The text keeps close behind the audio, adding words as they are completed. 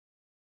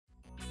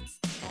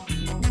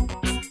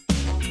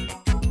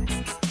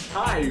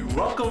Hi,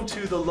 welcome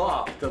to The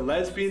Loft, the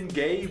lesbian,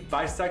 gay,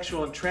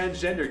 bisexual, and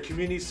transgender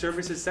community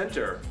services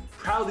center,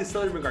 proudly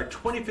celebrating our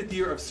 25th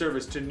year of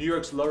service to New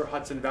York's Lower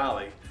Hudson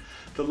Valley.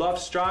 The Loft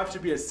strives to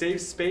be a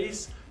safe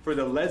space for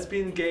the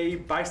lesbian, gay,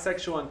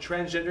 bisexual, and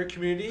transgender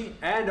community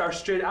and our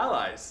straight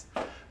allies.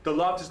 The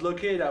Loft is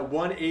located at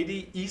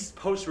 180 East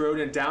Post Road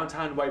in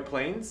downtown White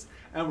Plains,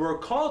 and we're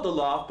called The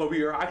Loft, but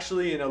we are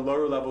actually in a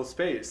lower level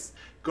space.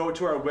 Go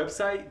to our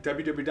website,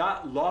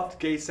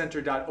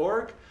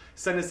 www.loftgaycenter.org,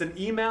 send us an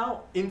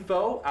email,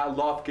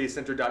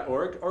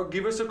 info@loftgaycenter.org, or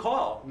give us a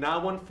call,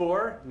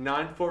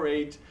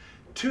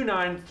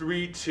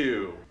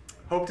 914-948-2932.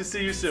 Hope to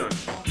see you soon.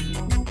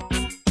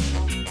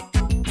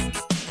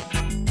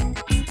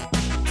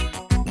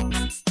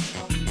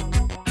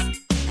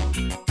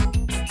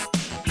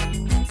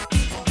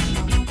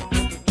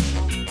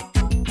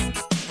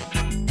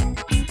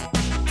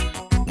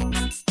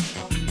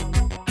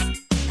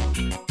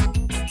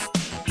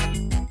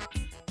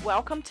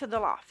 Welcome to The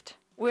Loft.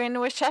 We're in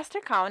Westchester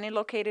County,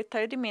 located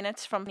 30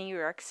 minutes from New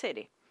York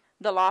City.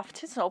 The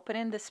Loft is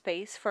opening the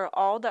space for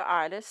all the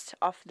artists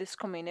of this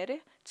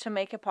community to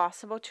make it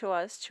possible to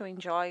us to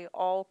enjoy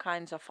all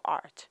kinds of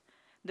art.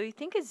 Do you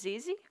think it's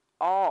easy?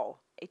 Oh,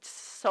 it's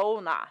so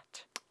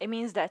not. It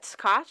means that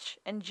Scott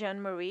and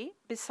Jean-Marie,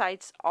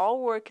 besides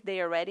all work they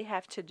already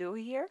have to do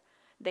here,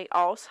 they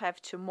also have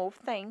to move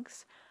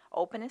things,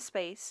 open a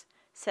space,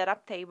 set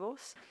up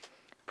tables,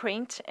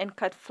 print and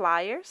cut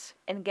flyers,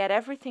 and get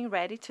everything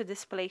ready to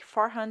display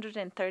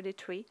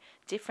 433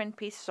 different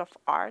pieces of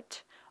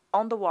art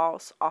on the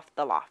walls of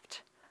the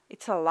Loft.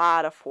 It's a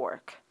lot of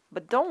work,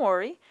 but don't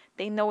worry,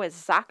 they know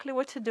exactly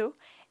what to do,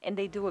 and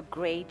they do a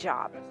great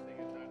job.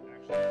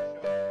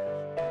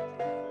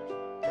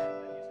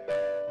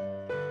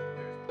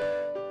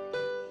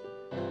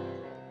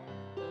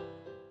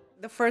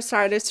 The first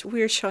artist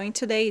we're showing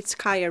today is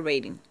Kaya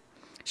Radin.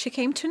 She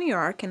came to New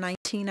York in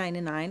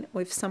 1999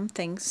 with some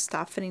things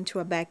stuffed into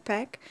a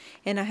backpack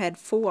and a head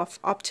full of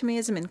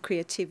optimism and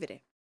creativity.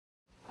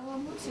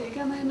 Let's see,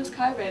 again, my name is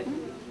Kaya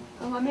Radin.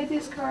 I made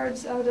these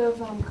cards out of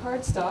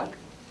cardstock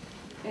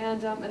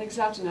and an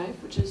X-Acto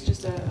knife, which is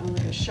just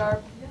like a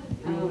sharp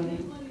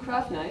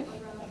craft knife.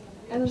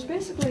 And there's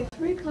basically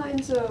three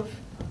kinds of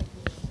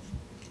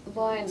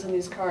lines on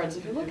these cards.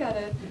 If you look at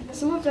it,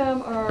 some of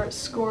them are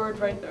scored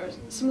right there,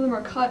 some of them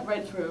are cut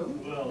right through,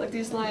 like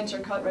these lines are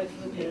cut right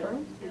through the paper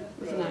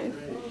with a knife,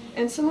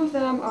 and some of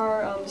them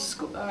are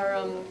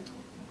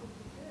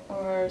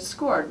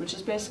scored, which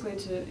is basically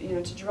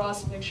to draw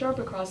something sharp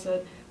across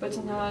it, but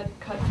to not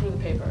cut through the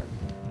paper.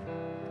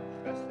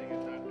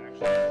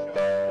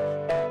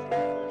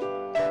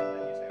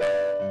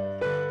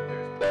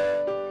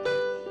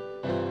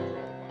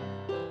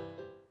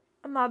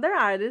 Another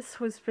artist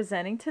who is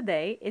presenting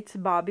today is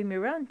Bobby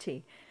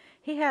Miranti.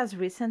 He has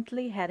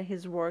recently had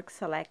his work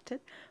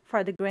selected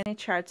for the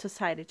Greenwich Art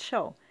Society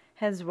show,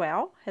 as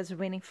well as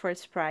winning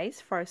first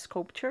prize for a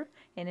sculpture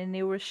in the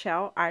New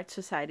Rochelle Art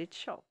Society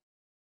show.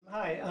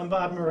 Hi, I'm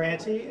Bob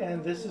Miranti,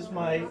 and this is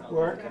my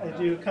work. I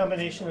do a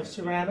combination of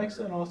ceramics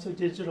and also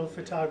digital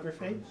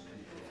photography.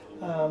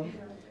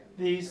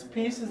 These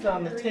pieces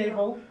on the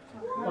table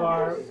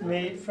are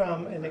made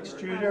from an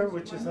extruder,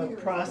 which is a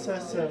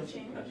process of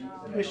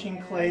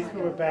pushing clay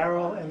through a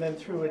barrel and then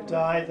through a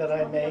die that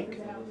I make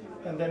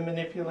and then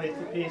manipulate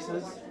the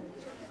pieces.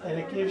 And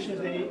it gives you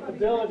the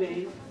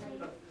ability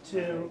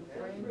to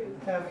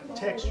have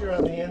texture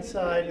on the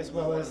inside as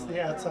well as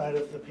the outside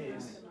of the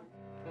piece.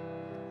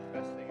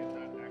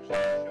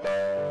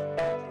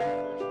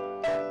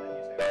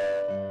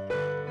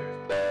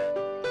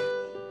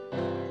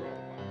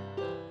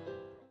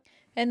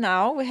 And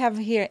now we have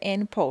here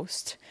Anne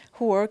Post,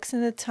 who works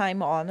in the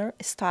time-honored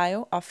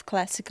style of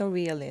classical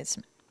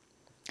realism.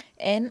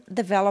 Anne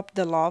developed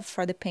the love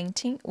for the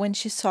painting when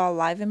she saw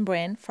Live and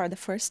Brand for the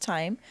first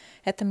time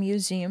at the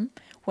museum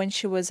when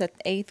she was at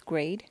 8th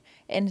grade,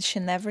 and she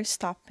never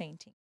stopped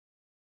painting.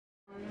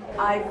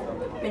 I've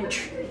been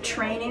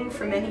training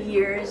for many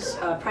years,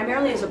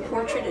 primarily as a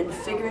portrait and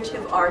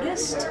figurative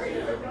artist.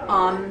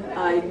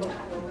 I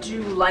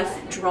do life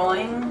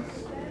drawing.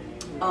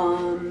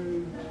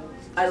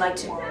 I like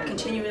to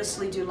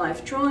continuously do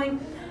life drawing.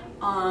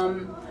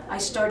 I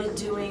started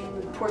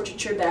doing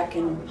portraiture back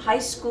in high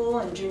school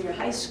and junior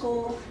high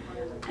school,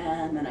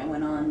 and then I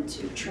went on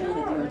to train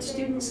at the Art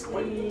Students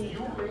League.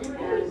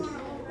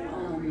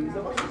 And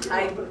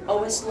I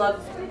always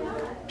loved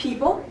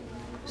people,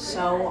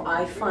 so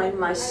I find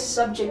my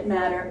subject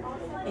matter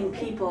in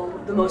people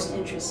the most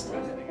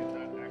interesting.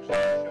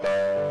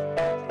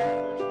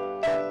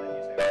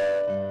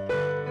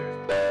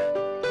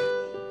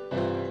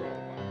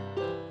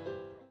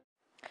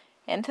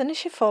 Anthony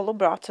Schifolo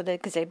brought to the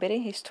exhibit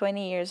his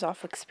 20 years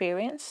of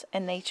experience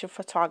in nature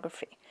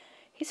photography.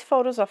 His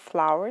photos of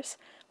flowers,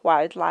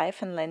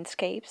 wildlife, and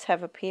landscapes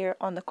have appeared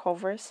on the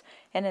covers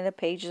and in the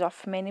pages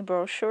of many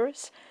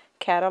brochures,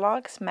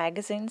 catalogs,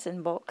 magazines,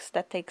 and books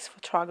that takes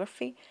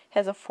photography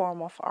as a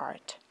form of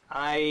art.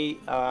 I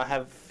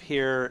have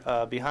here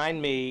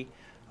behind me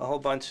a whole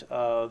bunch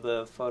of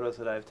the photos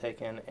that I've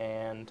taken,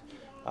 and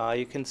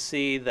You can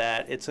see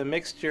that it's a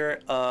mixture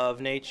of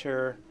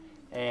nature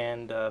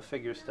and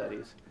figure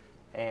studies,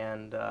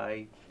 and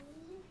I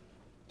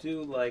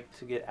do like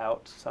to get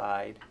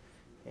outside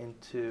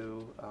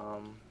into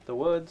the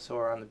woods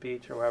or on the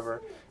beach or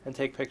wherever and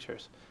take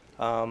pictures.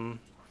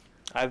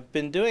 I've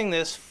been doing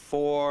this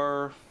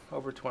for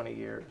over 20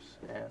 years,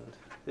 and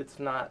it's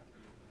not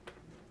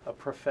a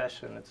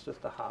profession, it's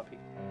just a hobby.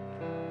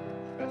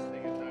 Best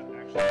thing is not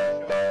actually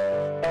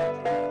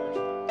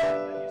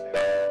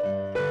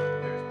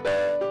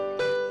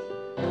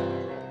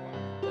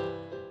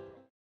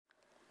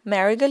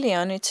Mary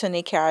Galliano is a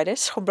unique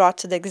artist who brought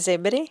to the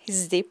exhibit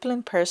his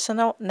deeply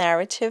personal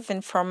narrative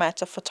in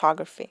format of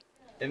photography.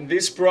 In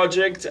this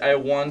project, I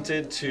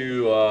wanted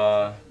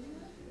to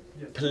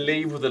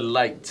play with the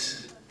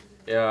light.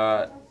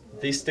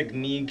 This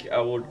technique,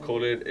 I would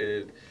call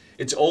it,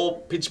 it's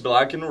all pitch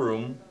black in a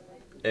room,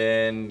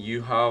 and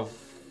you have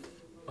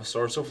a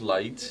source of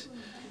light,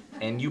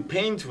 and you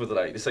paint with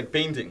light. It's like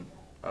painting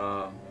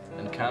on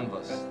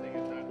canvas.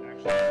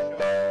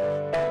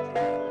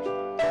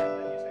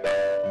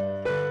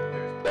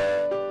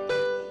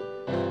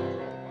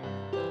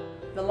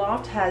 The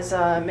Loft has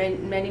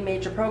many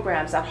major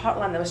programs. That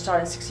hotline that was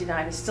started in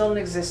 '69 is still in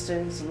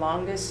existence, the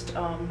longest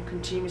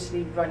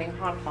continuously running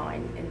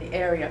hotline in the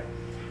area.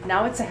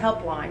 Now it's a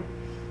helpline,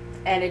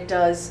 and it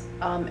does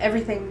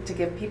everything to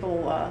give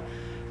people,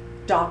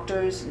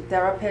 doctors and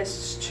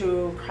therapists,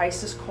 to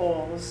crisis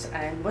calls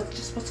and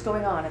what's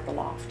going on at the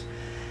Loft.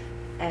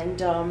 And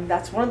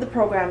that's one of the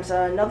programs.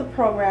 Another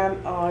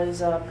program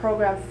is a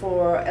program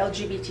for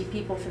LGBT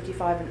people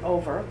 55 and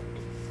over,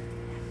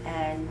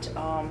 and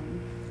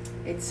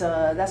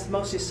that's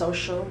mostly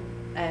social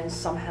and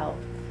some help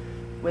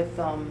with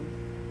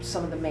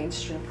some of the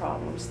mainstream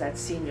problems that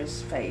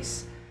seniors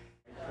face.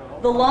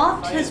 The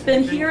Loft has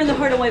been here in the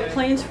heart of White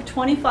Plains for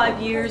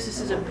 25 years. This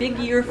is a big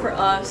year for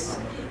us,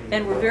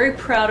 and we're very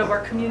proud of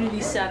our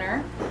community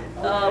center.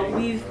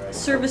 We've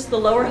serviced the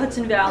lower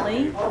Hudson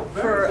Valley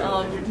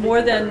for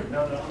more than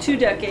 2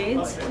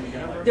 decades.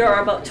 There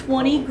are about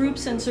 20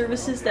 groups and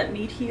services that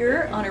meet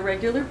here on a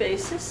regular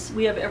basis.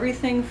 We have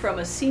everything from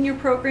a senior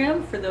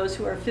program for those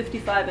who are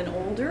 55 and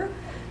older,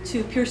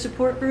 to peer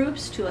support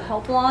groups, to a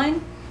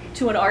helpline,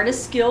 to an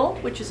artist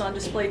guild, which is on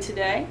display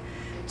today,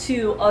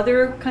 to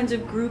other kinds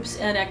of groups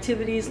and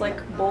activities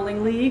like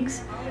bowling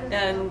leagues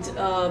and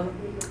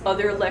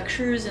other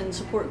lectures and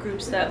support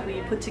groups that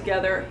we put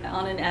together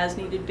on an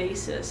as-needed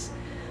basis.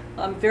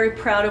 I'm very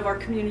proud of our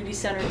community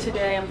center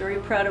today. I'm very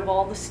proud of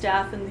all the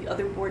staff and the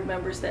other board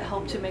members that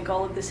help to make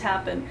all of this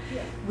happen.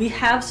 We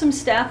have some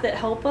staff that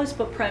help us,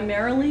 but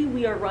primarily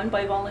we are run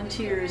by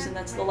volunteers, and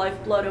that's the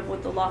lifeblood of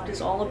what the Loft is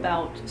all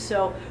about.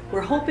 So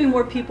we're hoping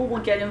more people will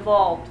get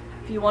involved.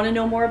 If you want to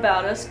know more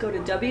about us, go to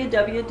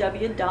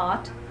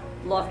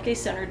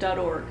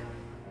www.loftgaycenter.org.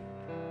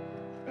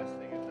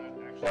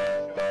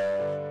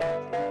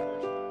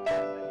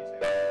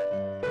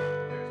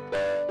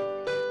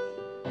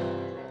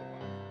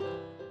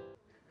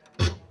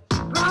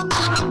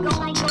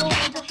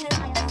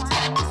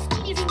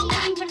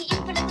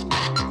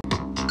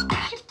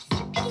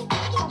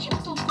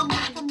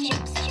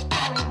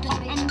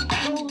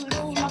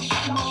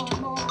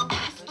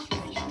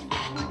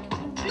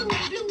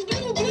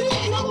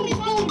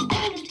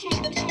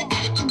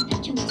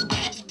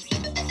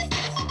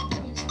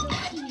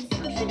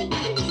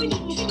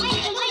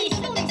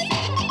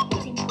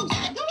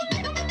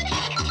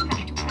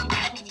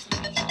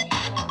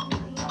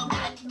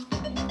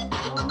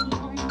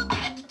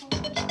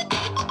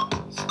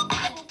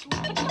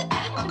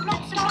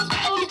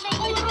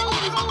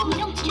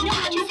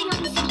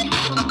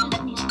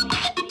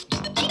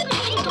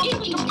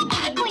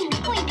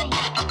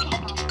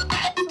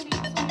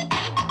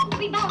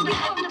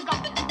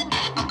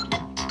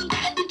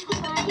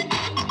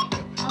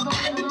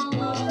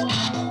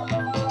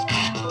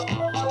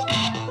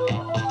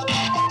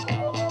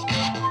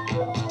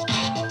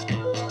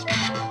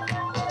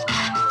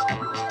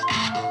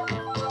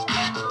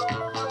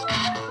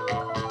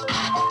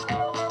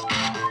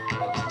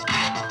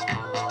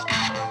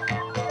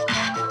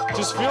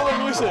 Just feel the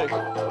music.